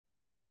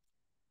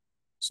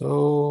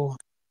So,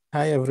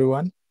 hi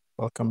everyone,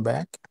 welcome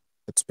back.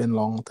 It's been a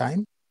long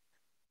time.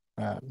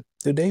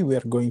 Today we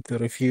are going to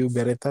review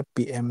Beretta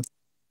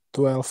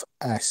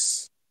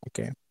PM-12S.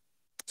 Okay,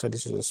 so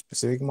this is a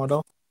specific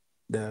model.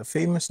 The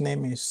famous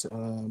name is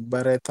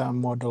Beretta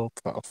Model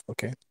 12.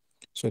 Okay,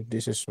 so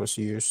was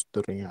used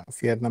during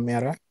Vietnam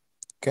era.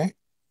 Okay,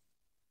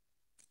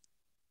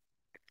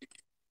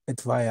 it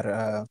fire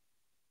uh,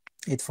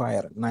 it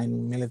fire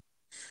 9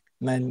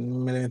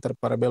 millimeter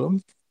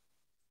Parabellum.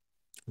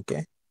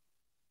 Okay,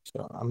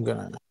 so I'm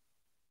gonna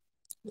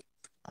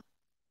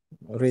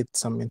read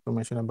some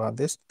information about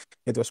this.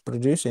 It was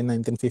produced in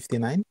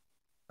 1959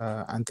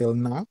 until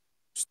now,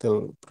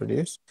 still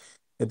produced.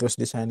 It was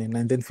designed in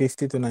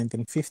 1950 to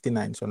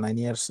 1959, so 9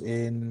 years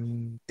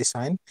in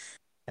design,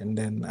 and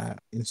then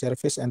in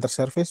service, enter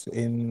service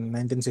in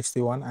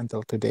 1961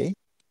 until today.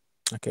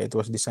 Okay, it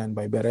was designed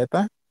by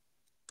Beretta.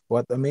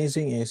 What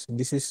amazing is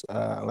this is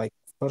like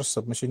first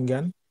submachine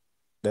gun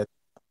that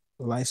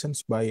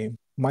licensed by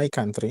my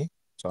country.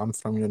 So I'm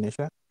from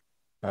Indonesia.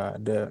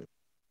 The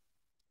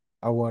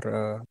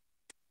our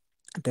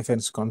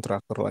defense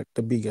contractor, like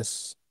the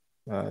biggest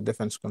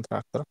defense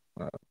contractor,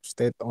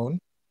 state owned.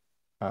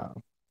 Uh,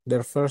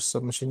 their first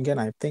submachine gun,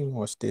 I think,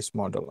 was this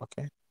model.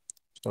 Okay,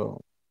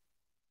 so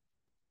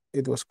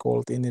it was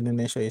called in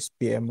Indonesia is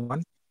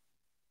PM1.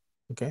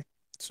 Okay,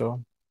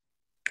 so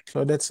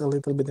that's a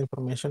little bit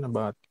information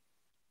about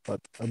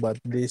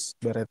this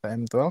Beretta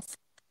M12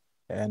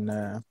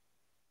 and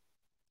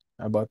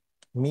about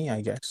me,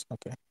 I guess.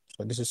 Okay,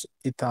 so this is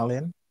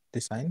Italian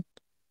design.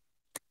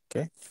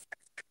 Okay,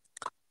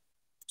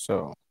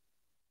 so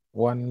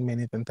 1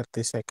 minute and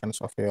 30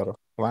 seconds of your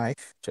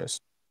life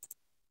just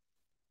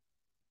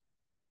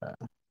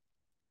uh,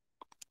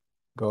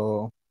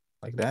 go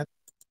like that.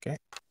 Okay,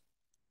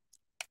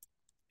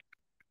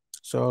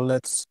 so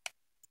let's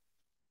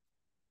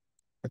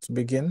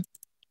begin.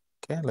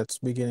 Okay, let's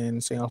begin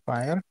in single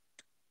fire.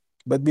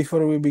 But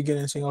before we begin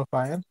in single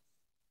fire,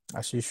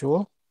 as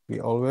usual, we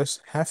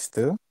always have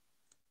to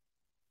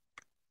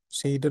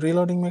see the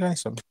reloading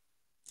mechanism.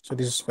 So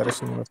this is very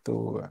similar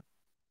to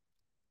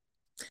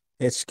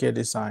HK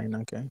design.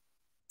 Okay,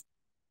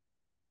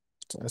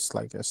 so it's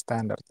like a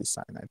standard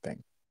design. I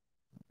think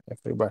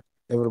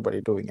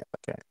everybody doing it.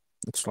 Okay,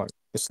 it's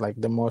like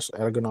the most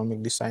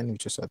ergonomic design,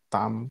 which is a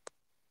thumb,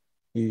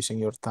 using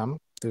your thumb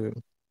to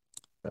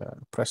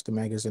press the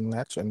magazine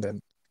latch and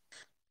then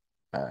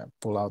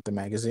pull out the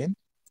magazine.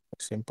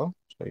 Simple.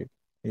 So you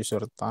use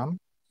your thumb,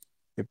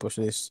 you push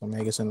this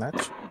magazine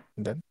latch,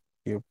 and then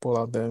you pull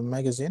out the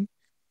magazine,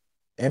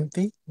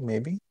 empty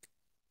maybe,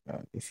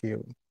 if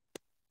you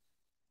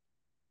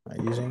are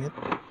using it.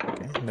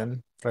 Okay, and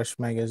then fresh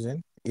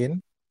magazine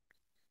in,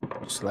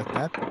 just like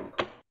that.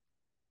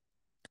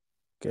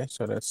 Okay,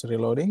 so that's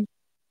reloading.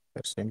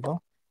 Very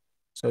simple.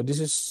 So this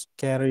is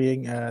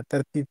carrying a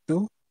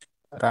 32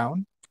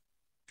 round.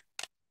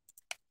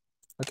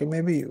 Okay,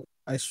 maybe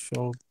I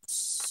should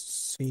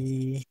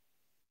see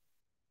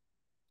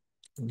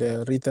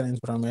the written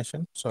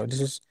information. So this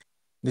is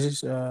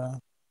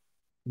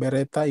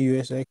Beretta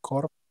USA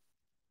Corp.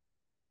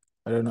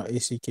 I don't know,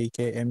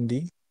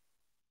 ACKKMD,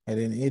 and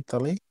in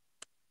Italy.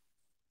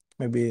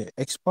 Maybe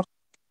export.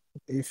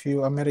 If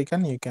you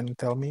American, you can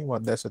tell me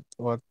what does it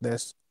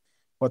what's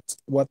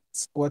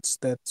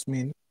that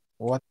mean?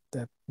 What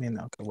that mean?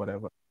 Okay,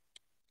 whatever.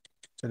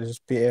 So this is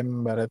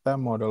PM Beretta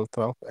Model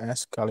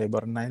 12S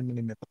caliber 9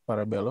 mm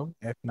Parabellum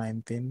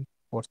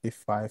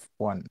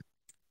F1945-1.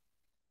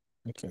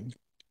 Okay.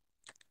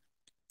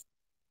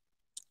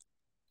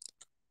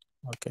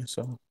 Okay,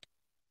 so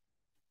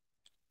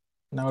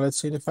now let's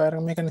see the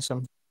firing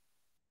mechanism.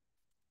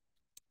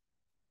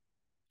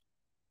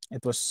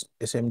 It was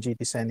SMG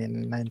designed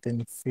in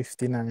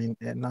 1959,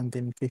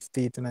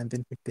 1950 to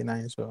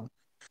 1959. So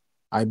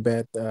I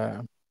bet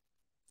the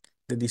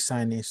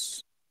design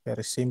is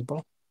very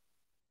simple,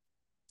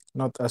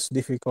 not as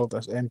difficult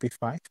as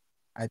MP5.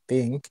 I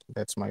think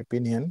that's my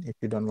opinion. If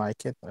you don't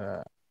like it,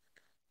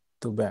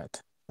 too bad.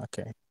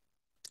 Okay,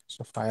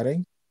 so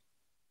firing.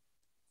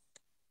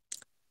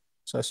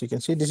 So as you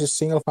can see, this is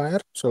single fire.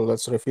 So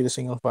let's review the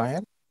single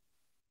fire.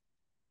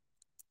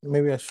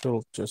 Maybe I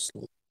should just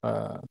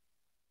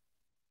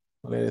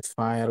let it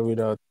fire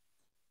without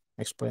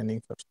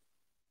explaining first.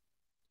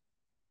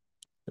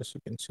 As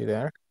you can see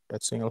there,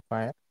 that's single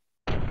fire.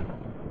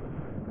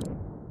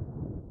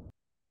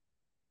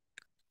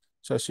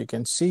 So as you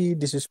can see,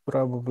 this is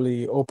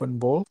probably open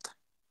bolt.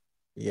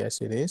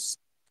 Yes, it is.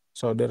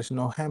 So there is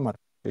no hammer.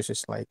 This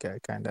is like a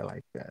kind of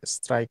like a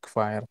strike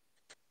fire.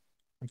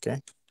 Okay.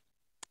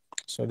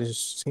 So this is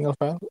single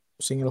fire.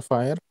 Single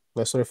fire.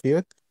 Let's review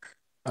it.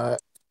 Uh,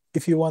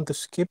 if you want to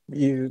skip,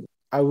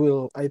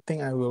 I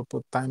think I will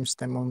put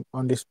timestamp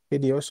on this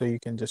video so you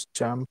can just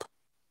jump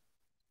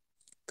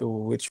to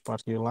which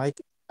part you like.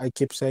 I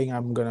keep saying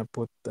I'm gonna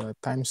put the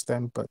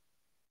timestamp, but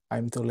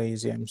I'm too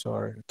lazy. I'm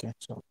sorry. Okay,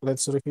 so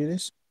let's review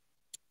this.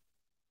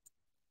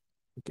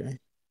 Okay.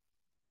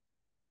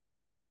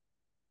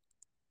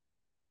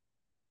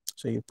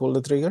 So you pull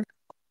the trigger,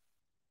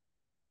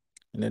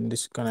 and then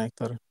this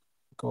connector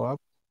go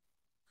up.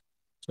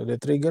 So the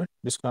trigger,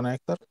 this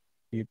connector,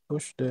 you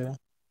push the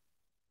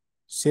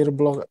shear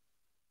block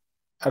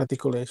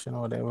articulation,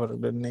 whatever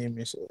the name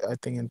is. I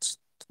think it's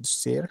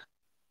shear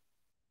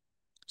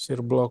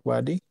block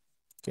body.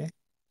 Okay,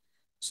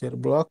 shear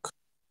block.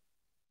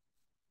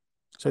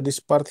 So this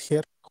part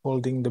here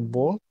holding the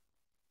ball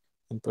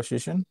in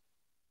position.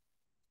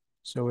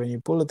 So when you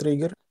pull the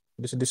trigger,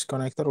 this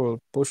disconnector will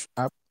push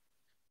up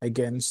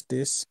against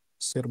this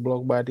shear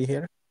block body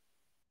here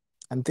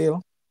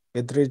until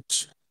it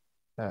reach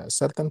a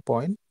certain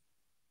point,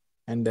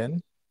 and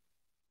then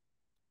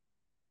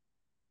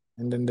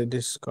the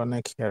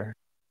disconnect here.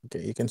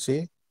 Okay, you can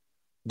see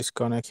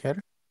disconnect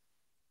here.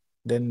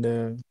 Then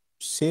the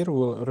shear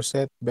will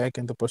reset back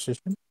into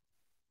position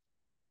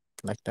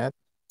like that.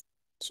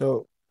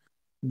 So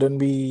don't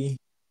be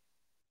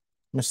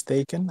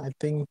mistaken. I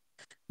think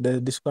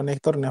the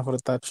disconnector never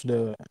touch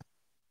the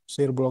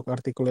shear block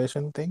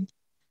articulation thing.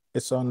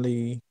 It's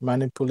only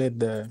manipulate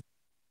the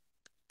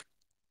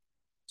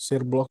shear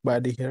block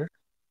body here,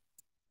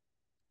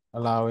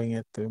 allowing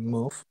it to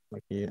move.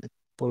 Like you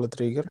pull the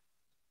trigger,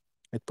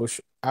 it push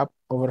up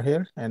over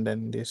here, and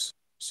then this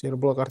shear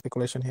block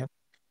articulation here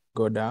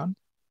go down.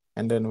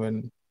 And then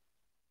when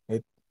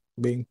it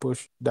being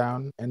pushed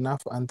down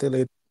enough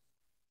until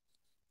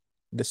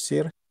the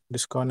shear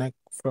disengage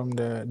from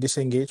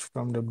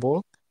the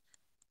bolt,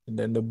 and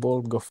then the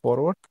bolt go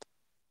forward.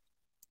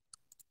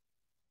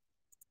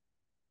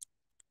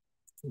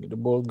 The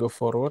bolt go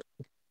forward.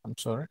 I'm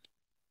sorry.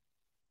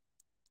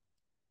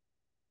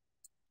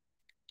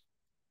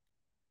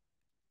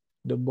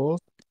 The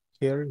bolt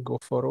here go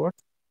forward.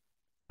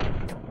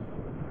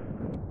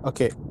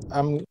 Okay,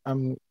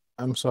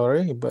 I'm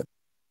sorry, but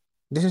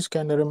this is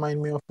kind of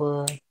remind me of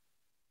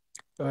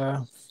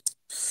uh,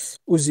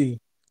 Uzi,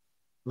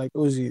 like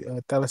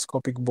Uzi,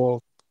 telescopic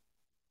bolt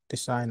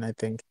design. I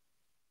think.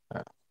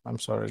 Uh, I'm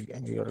sorry,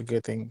 you're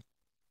getting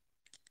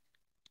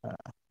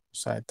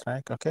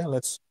sidetrack. Okay,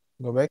 let's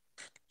go back.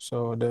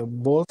 So the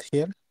bolt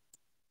here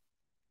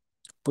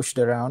pushed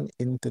around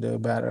into the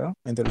barrel,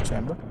 into the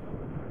chamber,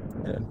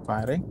 and then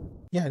firing.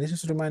 Yeah, this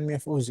is remind me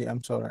of Uzi.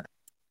 I'm sorry.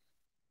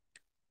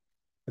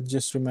 It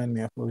just remind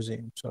me of Uzi.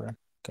 I'm sorry.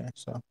 Okay,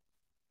 so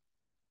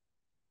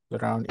the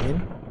round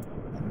in,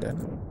 and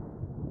then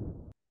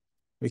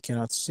we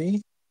cannot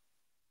see.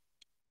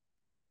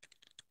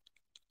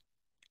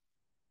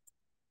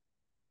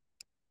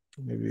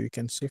 Maybe we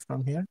can see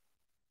from here.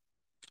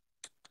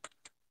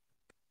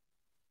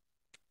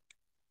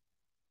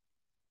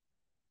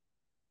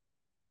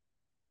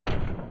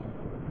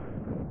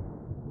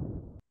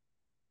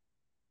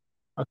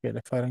 Okay,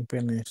 the firing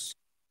pin is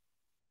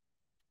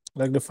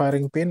like the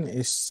firing pin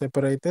is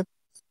separated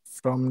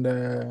from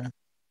the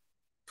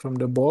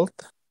bolt.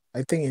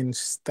 I think in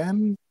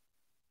Sten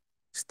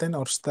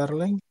or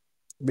Sterling,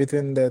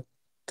 between the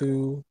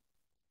two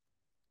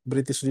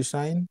British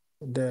design,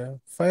 the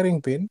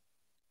firing pin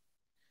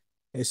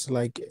is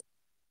like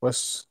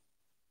was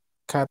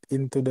cut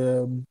into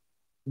the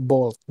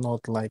bolt,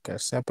 not like a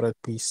separate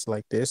piece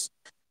like this,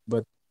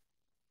 but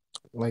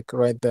like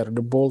right there,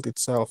 the bolt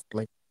itself,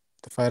 like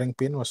the firing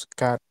pin was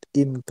cut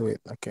into it.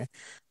 Okay,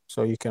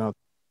 so you cannot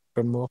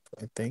remove.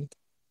 I think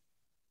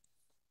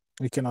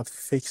you cannot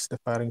fix the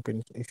firing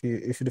pin.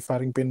 If the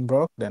firing pin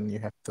broke, then you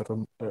have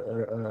to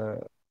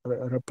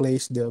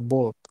replace the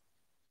bolt.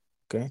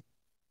 Okay,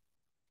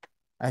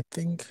 I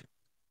think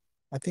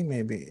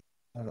maybe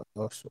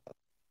also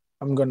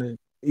I'm gonna.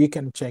 You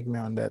can check me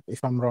on that.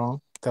 If I'm wrong,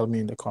 tell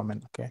me in the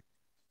comment. Okay.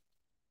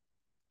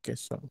 Okay.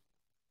 So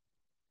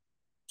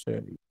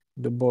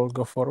the bolt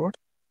go forward,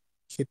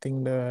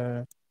 hitting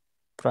the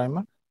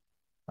primer.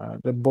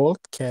 The bolt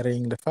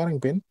carrying the firing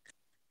pin,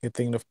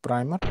 hitting the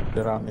primer.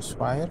 The round is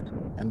fired,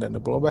 and then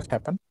the blowback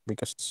happen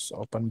because it's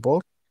open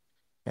bolt,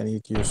 and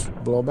it use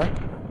blowback.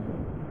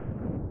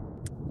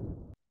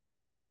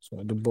 So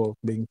the bolt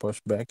being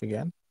pushed back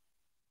again.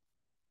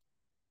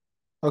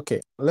 Okay,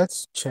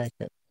 let's check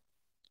it.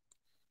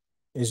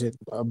 Is it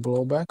a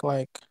blowback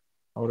like,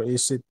 or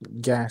is it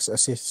gas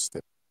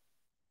assisted?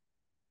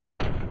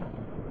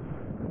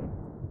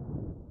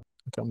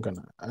 Okay,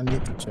 I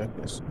need to check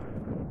this.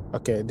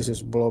 Okay, this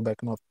is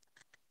blowback, not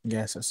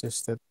gas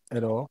assisted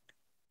at all.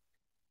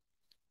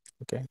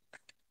 Okay,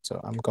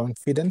 so I'm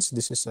confident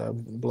this is a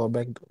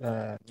blowback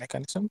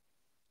mechanism.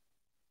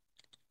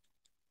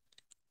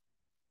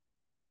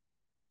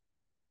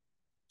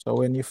 So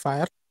when you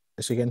fire,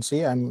 as you can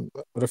see, I'm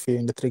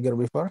reviewing the trigger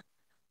before.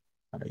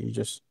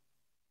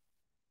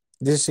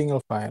 This is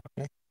single fire,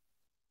 okay?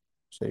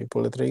 So you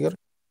pull the trigger,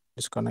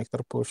 this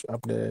connector push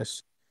up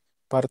this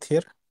part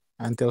here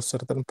until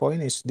certain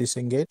point is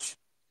disengaged,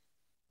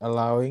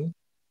 allowing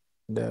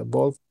the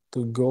bolt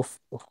to go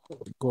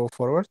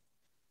forward,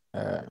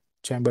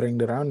 chambering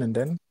the round, and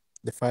then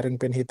the firing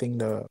pin hitting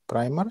the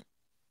primer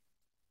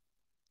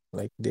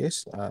like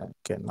this.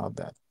 Okay, not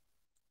that.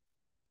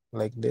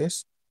 Like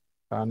this,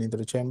 round into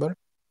the chamber,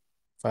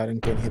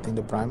 firing pin hitting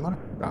the primer,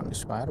 round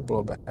is fire,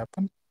 blowback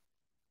happen.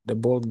 The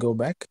bolt go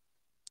back,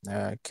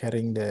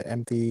 carrying the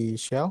empty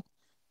shell,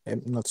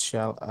 not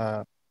shell,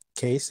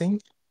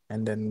 casing,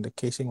 and then the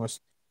casing was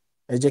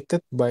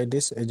ejected by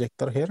this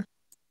ejector here.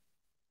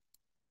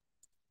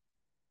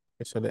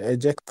 Okay, so the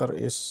ejector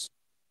is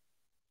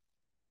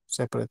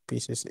separate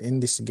pieces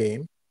in this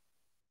game.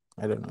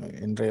 I don't know,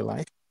 in real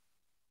life.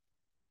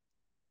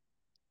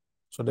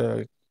 So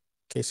the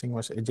casing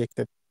was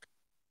ejected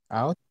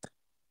out,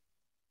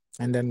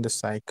 and then the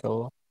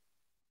cycle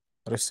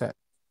reset.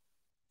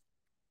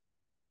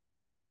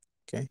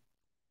 Okay.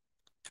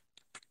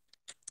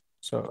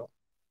 So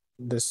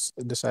the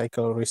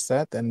cycle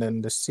reset, and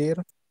then the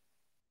sear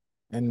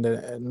and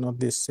the not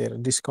this sear,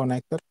 this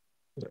connector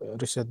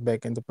reset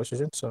back into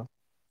position. So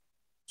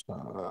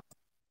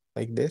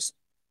like this.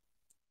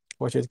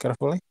 Watch it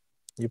carefully.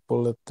 You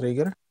pull the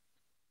trigger.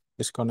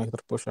 This connector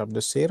push up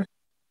the sear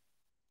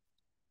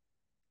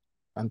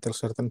until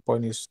certain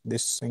point is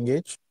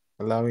disengaged,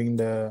 allowing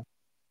the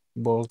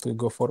ball to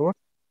go forward.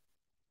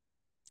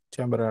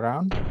 Chamber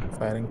around,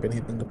 firing pin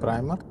hitting the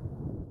primer.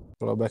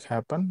 Blowback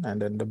happen,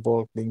 and then the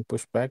ball being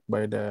pushed back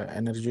by the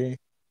energy.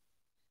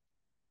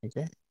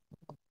 Okay.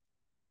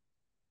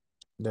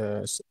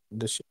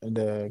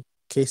 The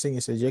casing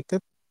is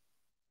ejected.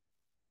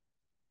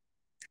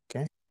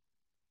 Okay.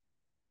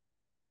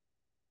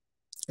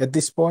 At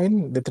this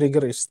point, the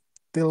trigger is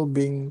still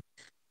being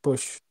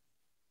pushed,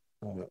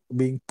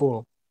 being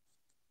pulled.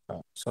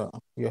 So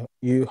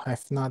you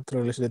have not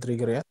released the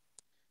trigger yet.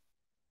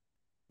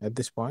 At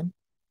this point,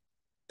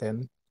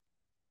 then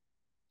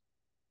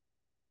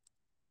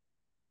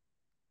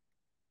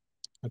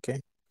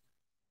okay.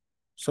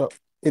 So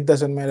it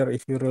doesn't matter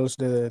if you release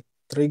the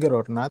trigger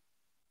or not.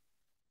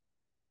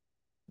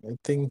 I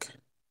think,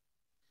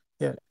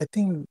 yeah, I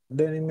think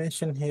the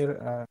animation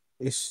here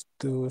is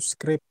to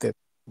script it.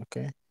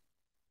 Okay.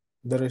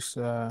 There is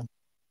there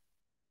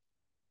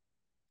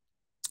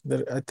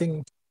I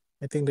think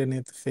they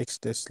need to fix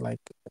this.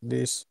 Like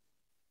this,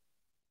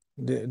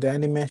 the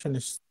animation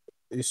is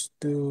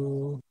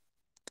too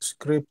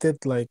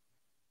scripted. Like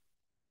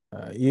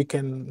you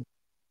can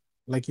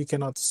you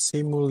cannot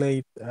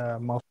simulate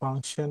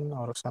malfunction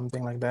or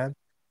something like that.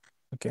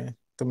 Okay,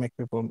 to make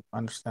people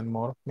understand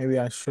more. Maybe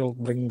I should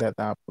bring that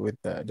up with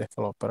the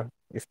developer.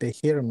 If they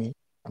hear me,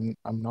 I'm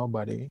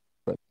nobody,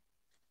 but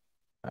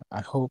I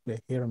hope they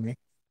hear me.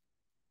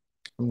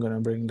 I'm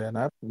gonna bring that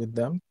up with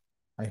them.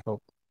 I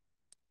hope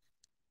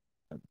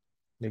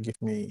they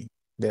give me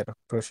their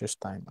precious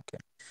time. Okay,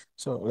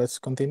 so let's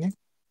continue.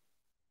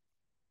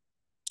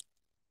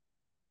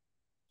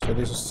 So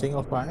this is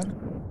single fire,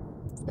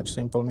 very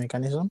simple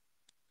mechanism.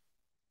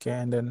 Okay,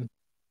 and then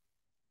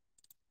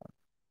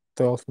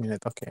 12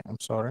 minutes. Okay, I'm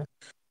sorry.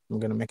 I'm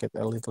gonna make it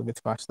a little bit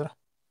faster.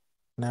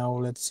 Now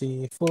let's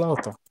see full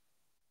auto.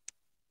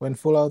 When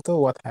full auto,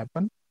 what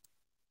happened?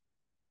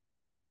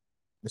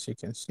 As you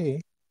can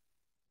see,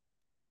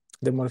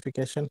 the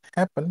modification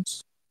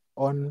happens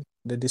on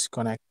the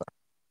disconnector.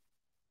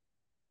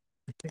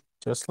 Okay,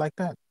 just like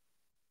that.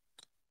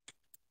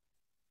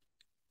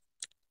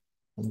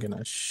 I'm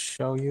gonna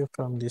show you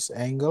from this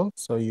angle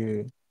so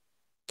you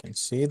can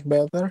see it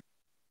better.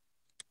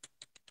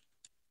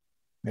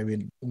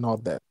 Maybe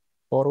not that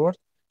forward.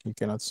 You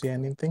cannot see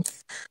anything.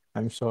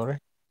 I'm sorry.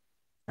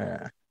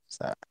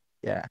 So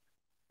yeah,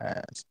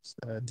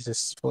 so this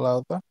is full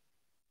auto.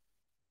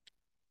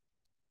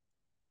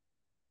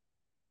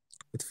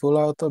 With full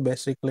auto,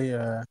 basically,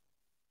 I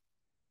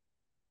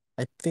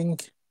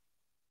think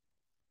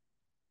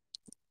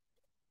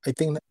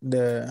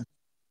the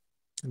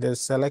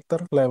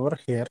selector lever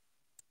here,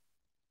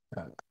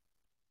 uh,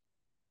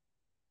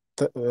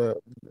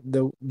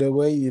 the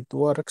way it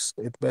works,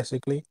 it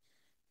basically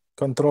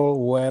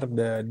control where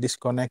the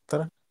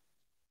disconnector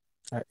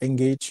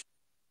engage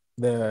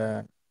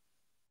the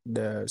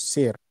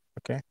sear.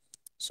 Okay,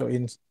 so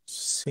in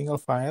single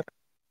fire,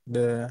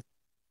 the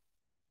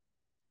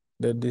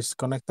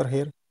disconnector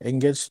here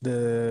engage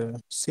the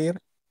sear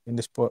in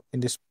this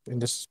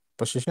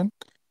position,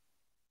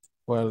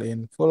 while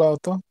in full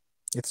auto,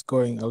 it's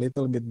going a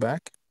little bit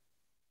back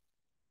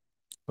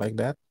like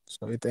that.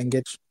 So it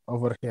engaged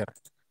over here,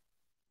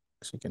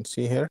 as you can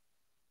see here.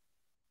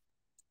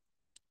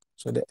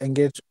 So the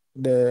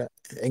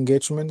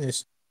engagement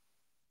is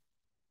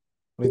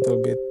a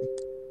little bit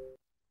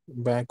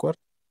backward.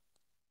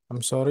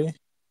 I'm sorry,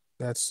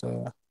 that's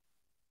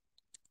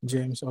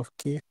James of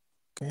Kiev.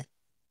 Okay,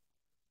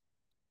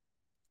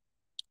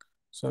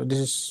 so this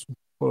is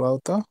full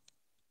auto.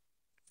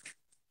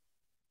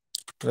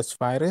 Let's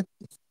fire it.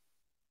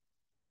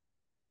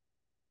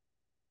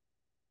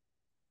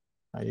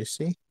 You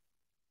see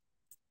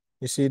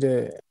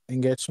the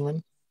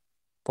engagement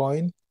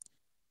point.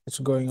 It's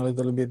going a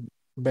little bit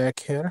back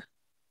here.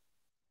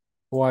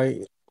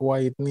 Why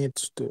it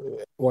needs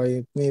to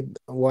why it need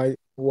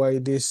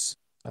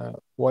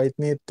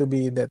to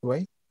be that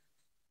way?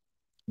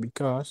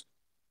 Because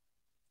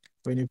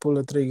when you pull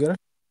the trigger,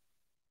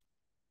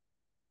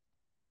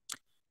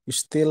 you're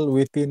still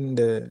within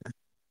the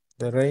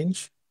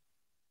range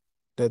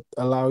that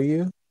allow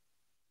you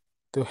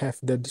to have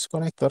the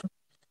disconnector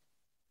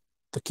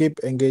to keep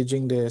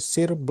engaging the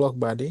sear block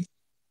body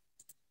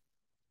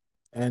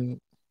and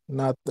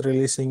not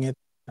releasing it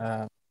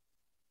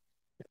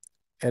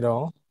at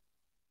all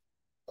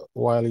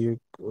while you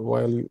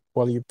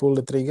pull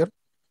the trigger.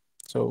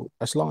 So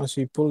as long as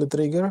you pull the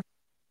trigger,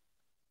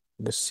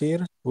 the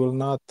sear will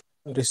not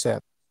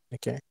reset,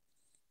 okay?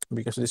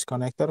 Because this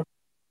connector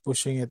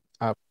pushing it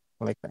up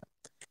like that,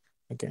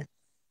 okay?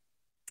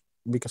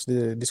 Because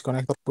this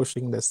connector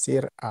pushing the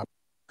sear up,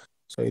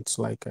 so it's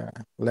like a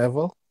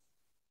level.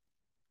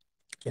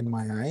 In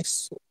my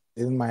eyes,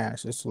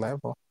 it's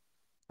level,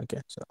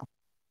 okay? So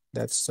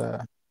that's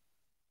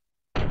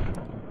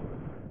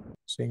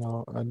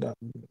single,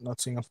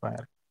 not single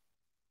fire.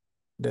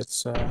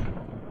 That's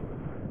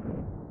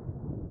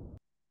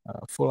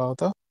full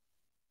auto.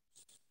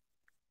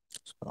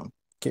 So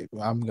okay,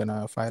 I'm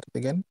gonna fire it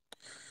again.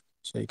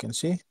 So you can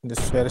see this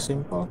is very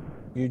simple.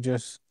 You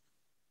just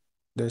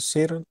the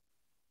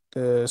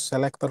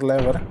selector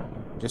lever,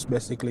 just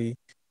basically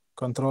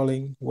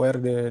controlling where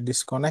the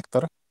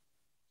disconnector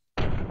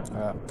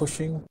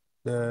pushing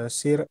the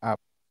sear up.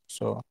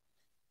 So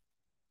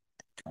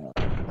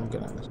I'm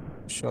gonna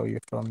show you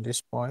from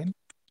this point.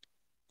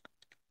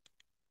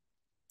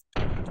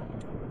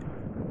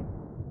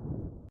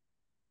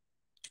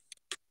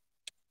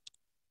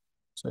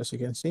 So as you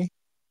can see,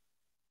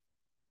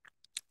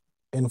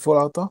 in full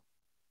auto,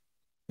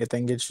 it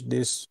engages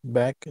this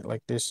back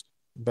like this,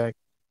 back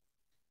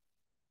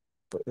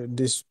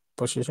this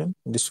position,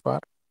 this far.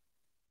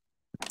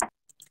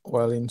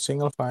 While in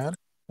single fire,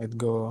 it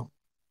go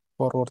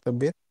forward a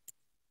bit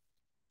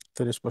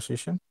to this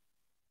position.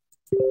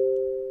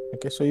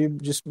 Okay, so you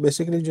just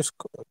basically just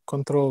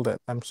control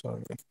that. I'm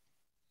sorry.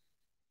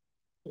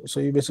 So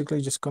you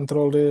basically just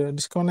control the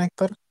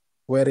disconnector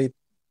where it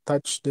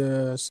touch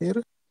the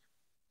sear.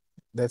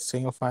 That's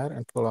single fire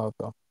and full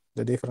auto.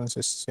 The difference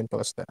is simple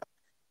as that.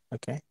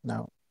 Okay,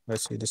 now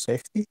let's see the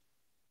safety.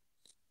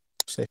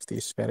 Safety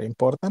is very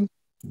important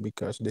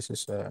because this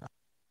is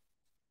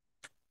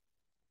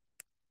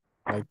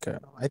I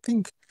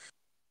think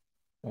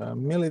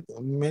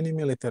many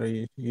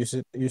military use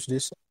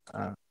this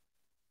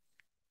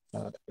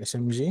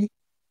SMG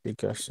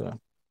because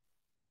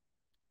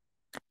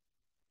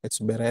it's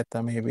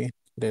Beretta, maybe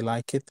they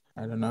like it.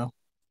 I don't know,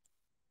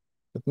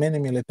 but many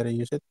military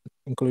use it,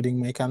 including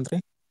my country.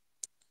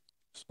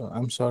 So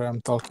I'm sorry,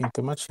 I'm talking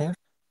too much here.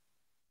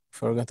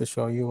 Forgot to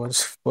show you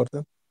what's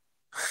important.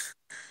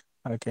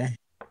 Okay,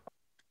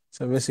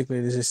 so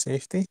basically this is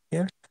safety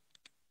here.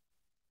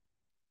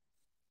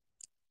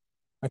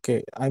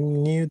 Okay,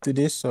 I'm new to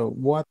this, so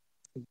what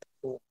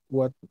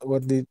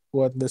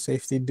the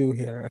safety do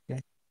here?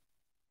 Okay.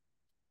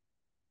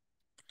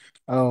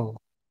 Oh,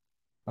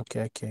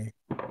 okay.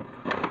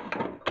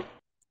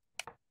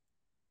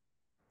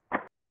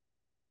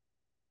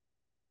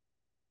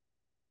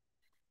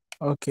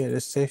 Okay, the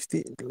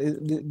safety,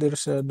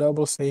 there's a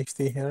double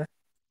safety here,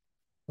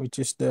 which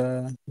is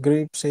the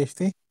grip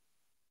safety.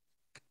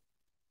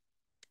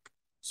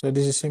 So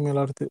this is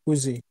similar to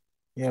Uzi.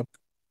 Yep,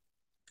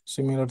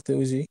 similar to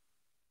Uzi.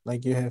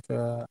 Like you have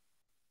a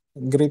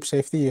grip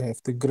safety, you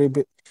have to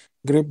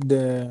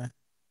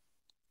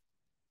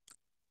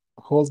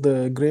hold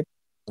the grip,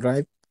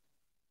 right?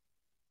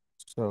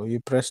 So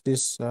you press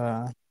this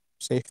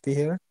safety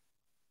here.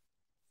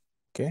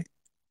 Okay.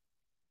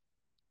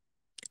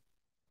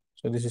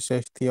 So this is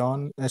safety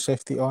on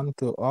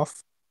to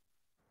off.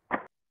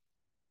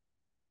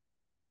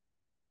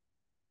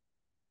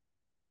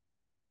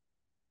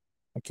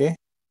 Okay.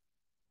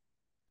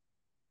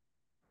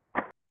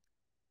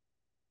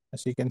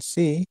 As you can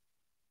see,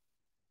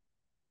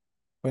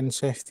 when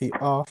safety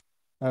off,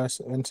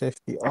 when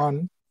safety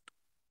on,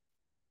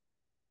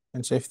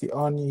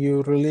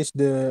 you release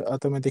the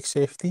automatic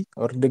safety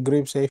or the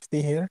grip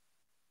safety here.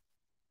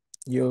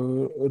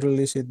 You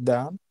release it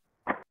down.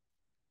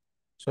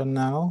 So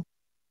now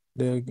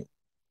the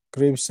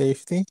grip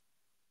safety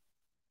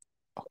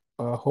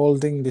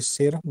holding the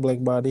sear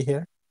black body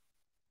here.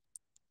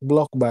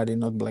 Block body,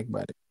 not black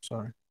body.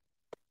 Sorry.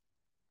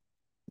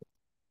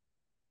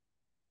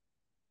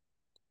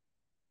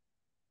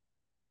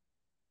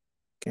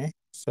 Okay,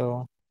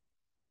 so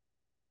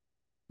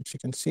as you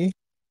can see,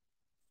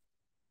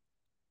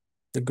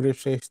 the grip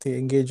safety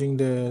engaging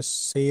the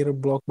sear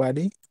block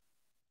body,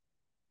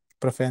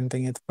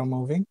 preventing it from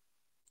moving.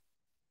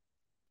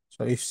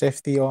 So if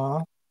safety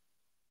off,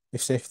 the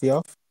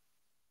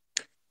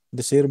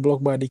sear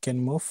block body can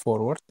move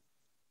forward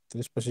to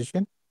this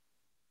position,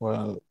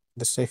 while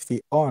the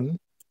safety on,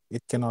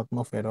 it cannot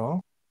move at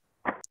all.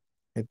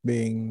 It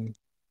being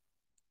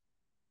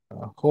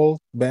held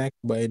back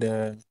by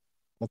the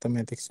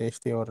automatic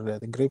safety or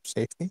the grip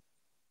safety.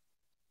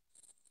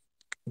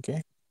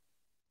 Okay.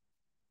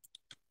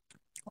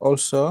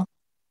 Also,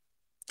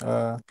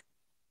 sorry,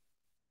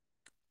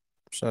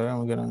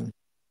 I'm gonna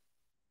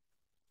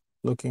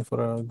looking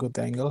for a good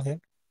angle here.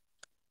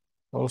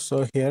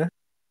 Also here,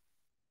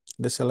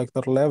 the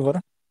selector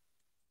lever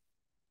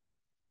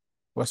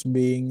was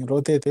being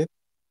rotated.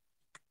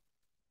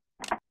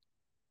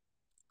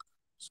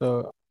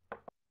 So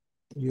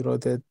you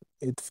rotate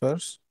it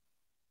first.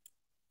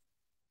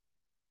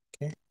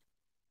 Okay.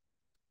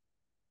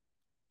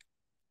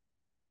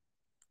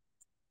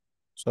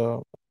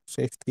 So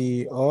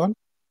safety on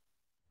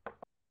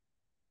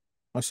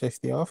or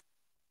safety off.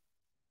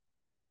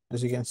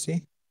 As you can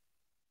see,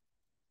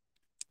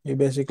 you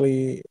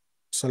basically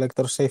select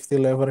your safety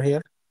lever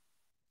here.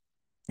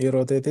 You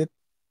rotate it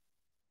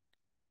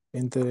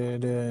into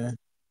the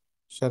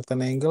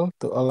certain angle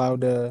to allow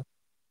the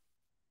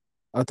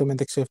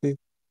automatic safety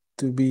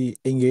to be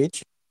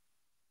engaged.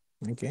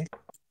 Okay,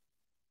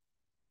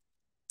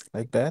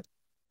 like that.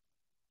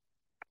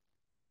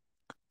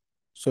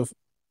 So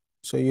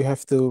so you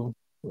have to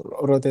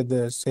rotate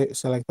the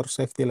selector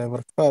safety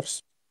lever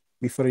first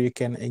before you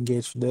can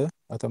engage the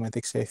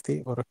automatic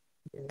safety or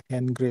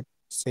hand grip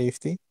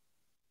safety.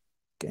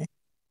 Okay,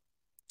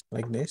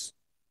 like this.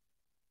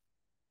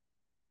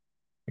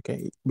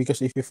 Okay,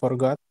 because if you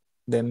forgot,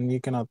 then you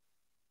cannot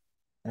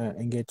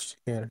engage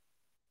here.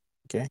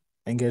 Okay,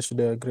 engage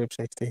the grip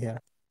safety here.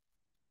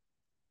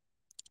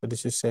 So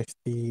this is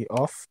safety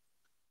off.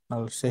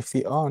 Now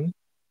safety on,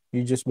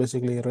 you just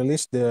basically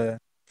release the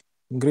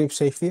grip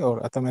safety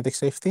or automatic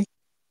safety.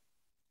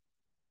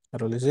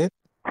 Release it,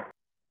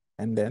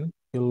 and then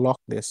you lock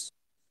this.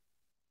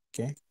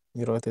 Okay,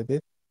 you rotate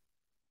it.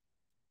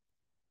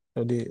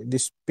 So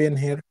this pin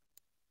here,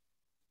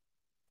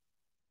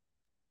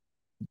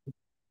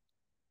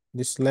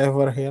 this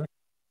lever here,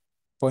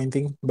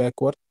 pointing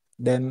backward,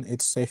 then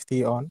it's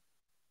safety on.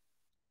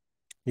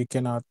 You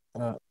cannot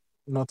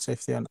not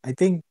safety on. I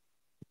think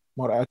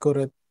more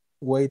accurate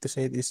way to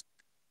say it is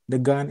the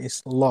gun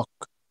is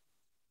locked.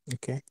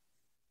 Okay,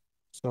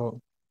 so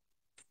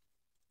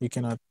you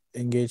cannot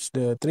engage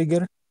the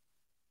trigger,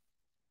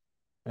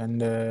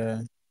 and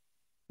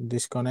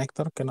this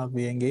connector cannot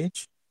be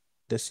engaged.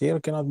 The sear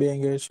cannot be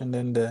engaged, and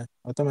then the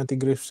automatic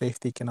grip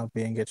safety cannot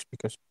be engaged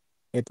because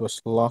it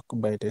was locked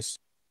by this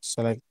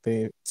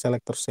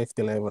selector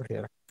safety lever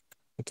here.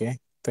 Okay,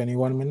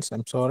 21 minutes.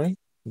 I'm sorry,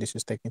 this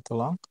is taking too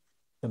long.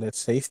 So that's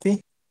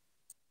safety.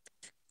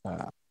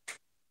 Uh,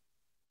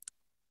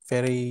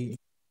 very,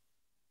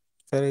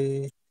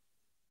 very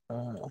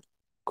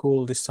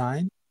cool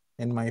design,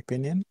 in my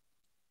opinion.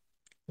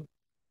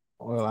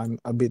 Well, I'm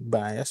a bit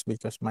biased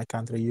because my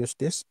country used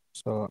this,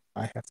 so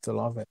I have to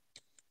love it.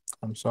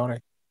 I'm sorry.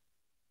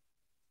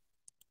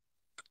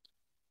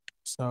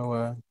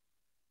 So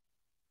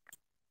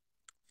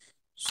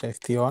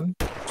safety on,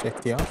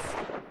 safety off.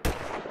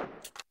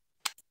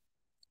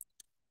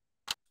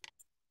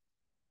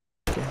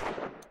 Okay.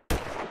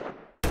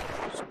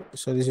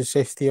 So this is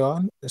safety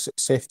on,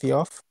 safety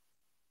off,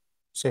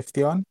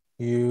 safety on.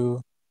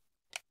 You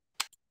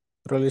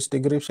release the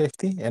grip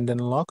safety and then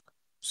lock,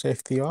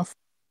 safety off.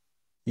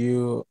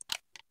 You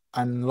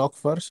unlock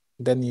first,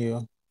 then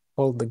you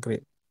hold the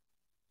grip.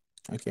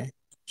 Okay,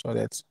 so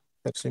that's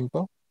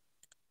simple.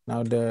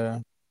 Now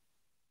the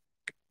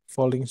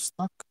folding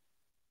stock.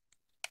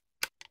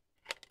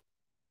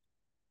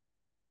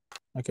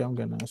 Okay, I'm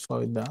gonna slow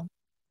it down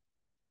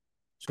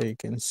so you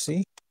can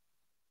see.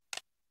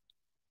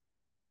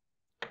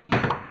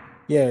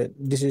 Yeah,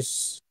 this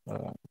is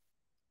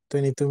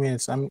 22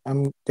 minutes. I'm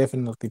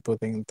definitely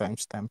putting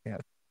timestamp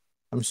here.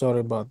 I'm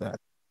sorry about that.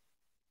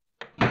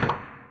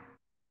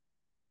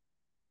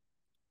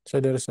 So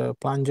there's a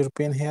plunger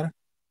pin here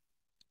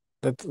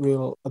that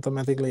will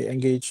automatically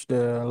engage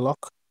the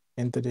lock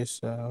into this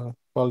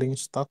folding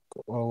stock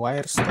or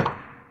wire stock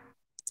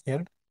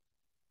here.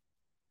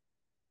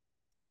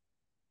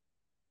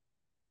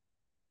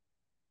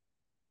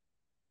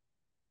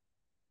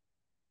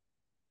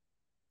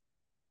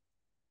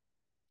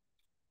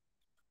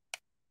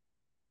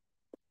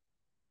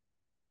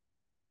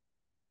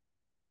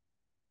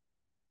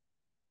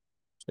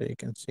 So you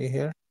can see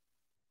here.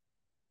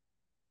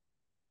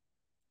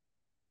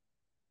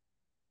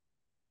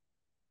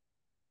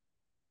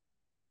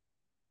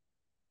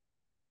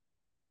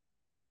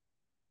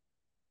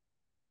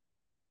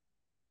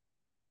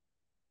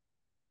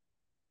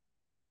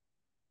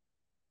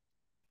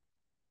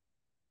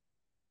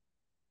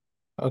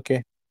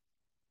 Okay,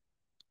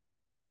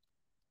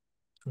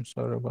 I'm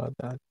sorry about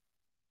that.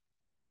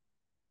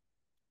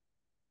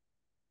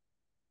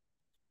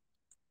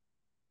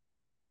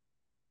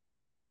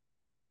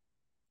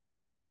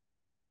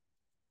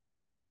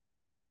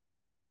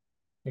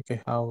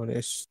 Okay, how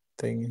this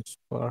thing is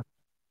for.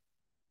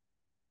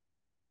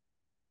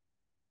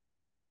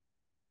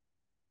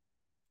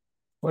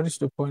 What is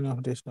the point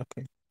of this?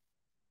 Okay.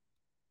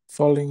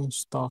 Folding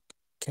stock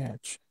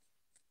catch.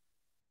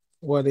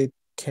 What it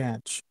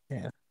catch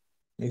here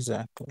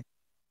exactly?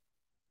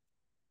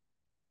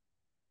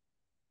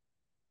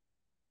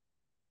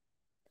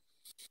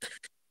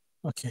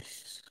 Okay,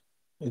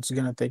 it's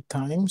gonna take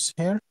times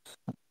here.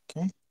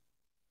 Okay.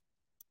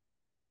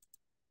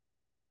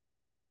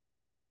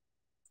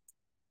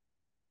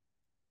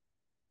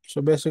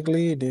 So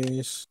basically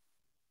this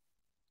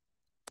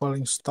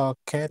folding stock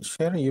catch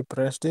here, you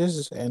press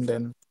this and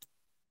then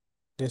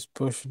this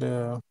push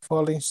the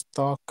folding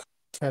stock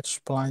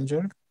catch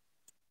plunger,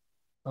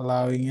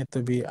 allowing it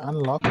to be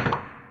unlocked.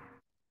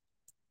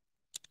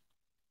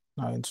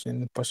 Now it's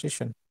in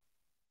position.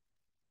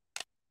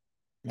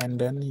 And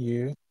then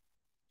you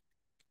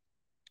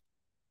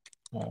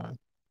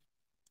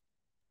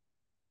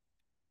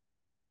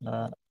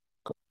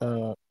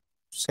uh,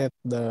 set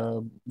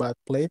the butt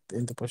plate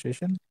into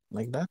position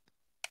like that.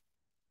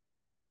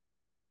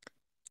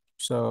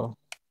 So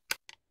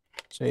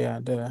yeah,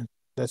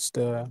 that's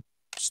the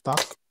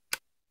stock.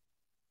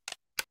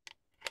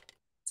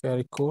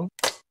 Very cool.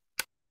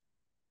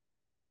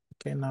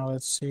 Okay, now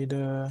let's see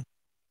the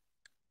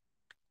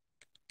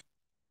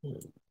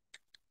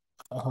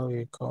how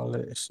you call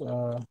it,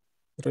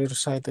 rear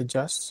sight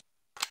adjust.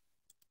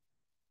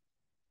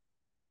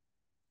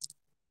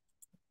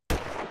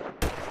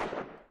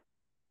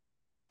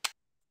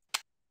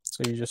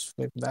 So you just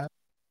flip that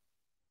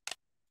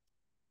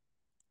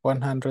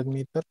 100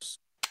 meters,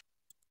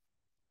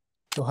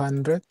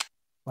 200,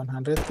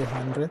 100,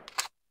 200.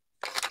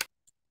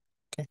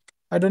 Okay,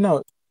 I don't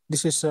know.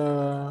 This is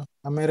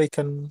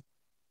American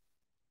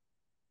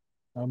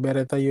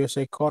Beretta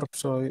USA Corp,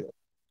 so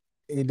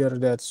either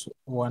that's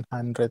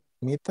 100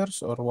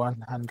 meters or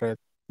 100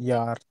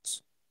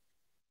 yards.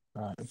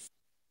 Uh,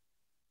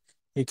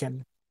 you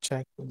can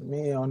check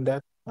me on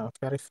that,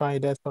 verify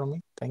that for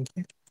me. Thank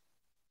you.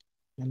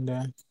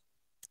 And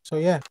so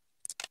yeah,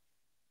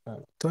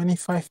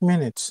 25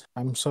 minutes.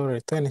 I'm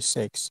sorry,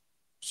 26.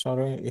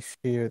 Sorry if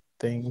you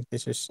think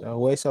this is a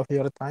waste of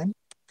your time,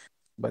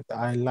 but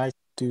I like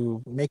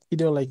to make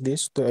video like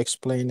this to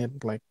explain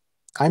it like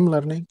I'm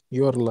learning,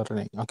 you're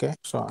learning. Okay,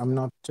 so I'm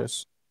not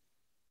just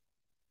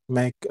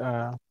make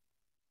 4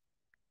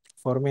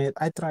 minutes.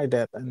 I try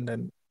that and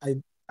then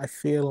I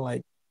feel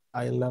like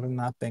I learn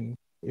nothing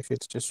if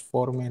it's just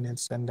 4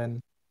 minutes and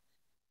then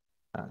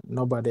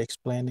nobody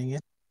explaining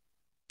it.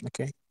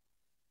 Okay,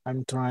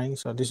 I'm trying,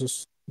 so this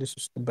is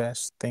the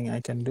best thing I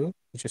can do,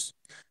 just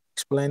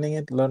explaining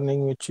it,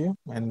 learning with you,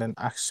 and then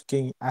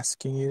asking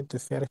you to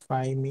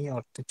verify me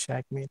or to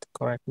check me, to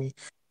correct me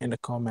in the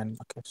comment.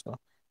 Okay, so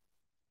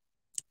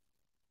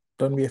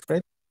don't be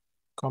afraid,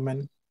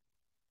 comment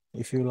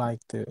if you like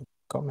to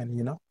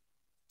comment.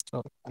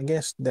 So I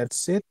guess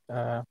that's it.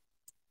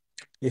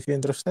 If you're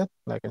interested,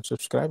 like and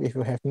subscribe. If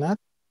you have not,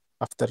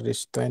 after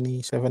this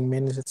 27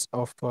 minutes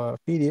of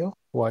video,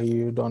 why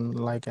you don't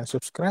like and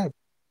subscribe?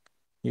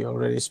 You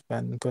already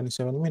spent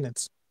 27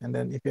 minutes. And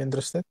then if you're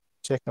interested,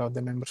 check out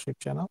the membership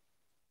channel.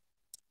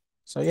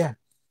 So yeah,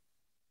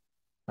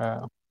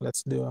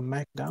 let's do a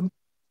Mac dump,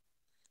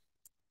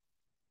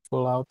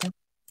 full auto.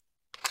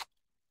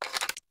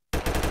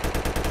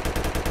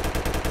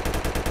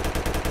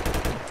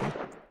 Okay.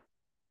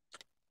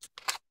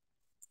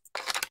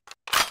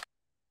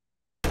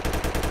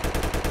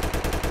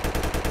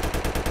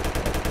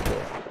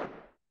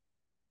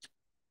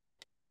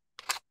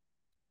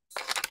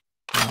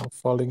 Now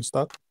falling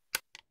start.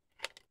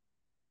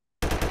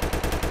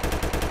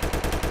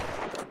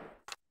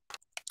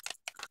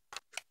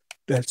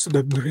 That's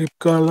the grip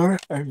color.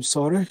 I'm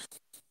sorry.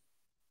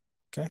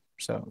 Okay,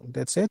 so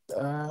that's it.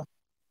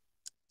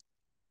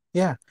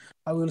 Yeah,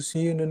 I will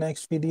see you in the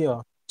next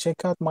video.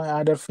 Check out my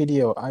other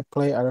video. I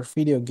play other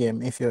video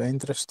game. If you're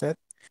interested,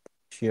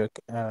 if you're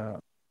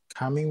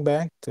coming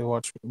back to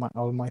watch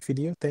all my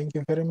video, thank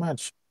you very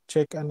much.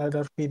 Check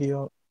another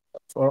video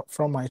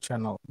from my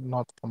channel,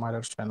 not from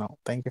other channel.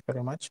 Thank you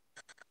very much.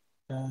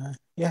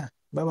 Yeah,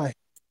 bye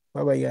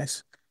bye,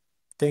 guys.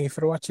 Thank you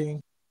for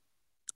watching.